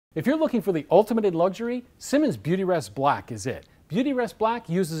If you're looking for the ultimate in luxury, Simmons Beautyrest Black is it. Beautyrest Black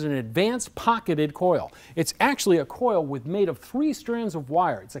uses an advanced pocketed coil. It's actually a coil made of 3 strands of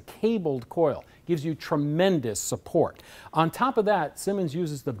wire. It's a cabled coil. Gives you tremendous support. On top of that, Simmons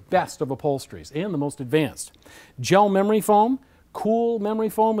uses the best of upholsteries and the most advanced. Gel memory foam, cool memory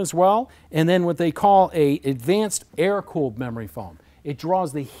foam as well, and then what they call a advanced air-cooled memory foam. It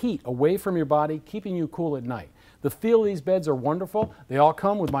draws the heat away from your body, keeping you cool at night. The feel of these beds are wonderful. They all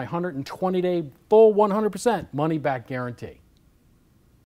come with my 120-day full 100% money-back guarantee.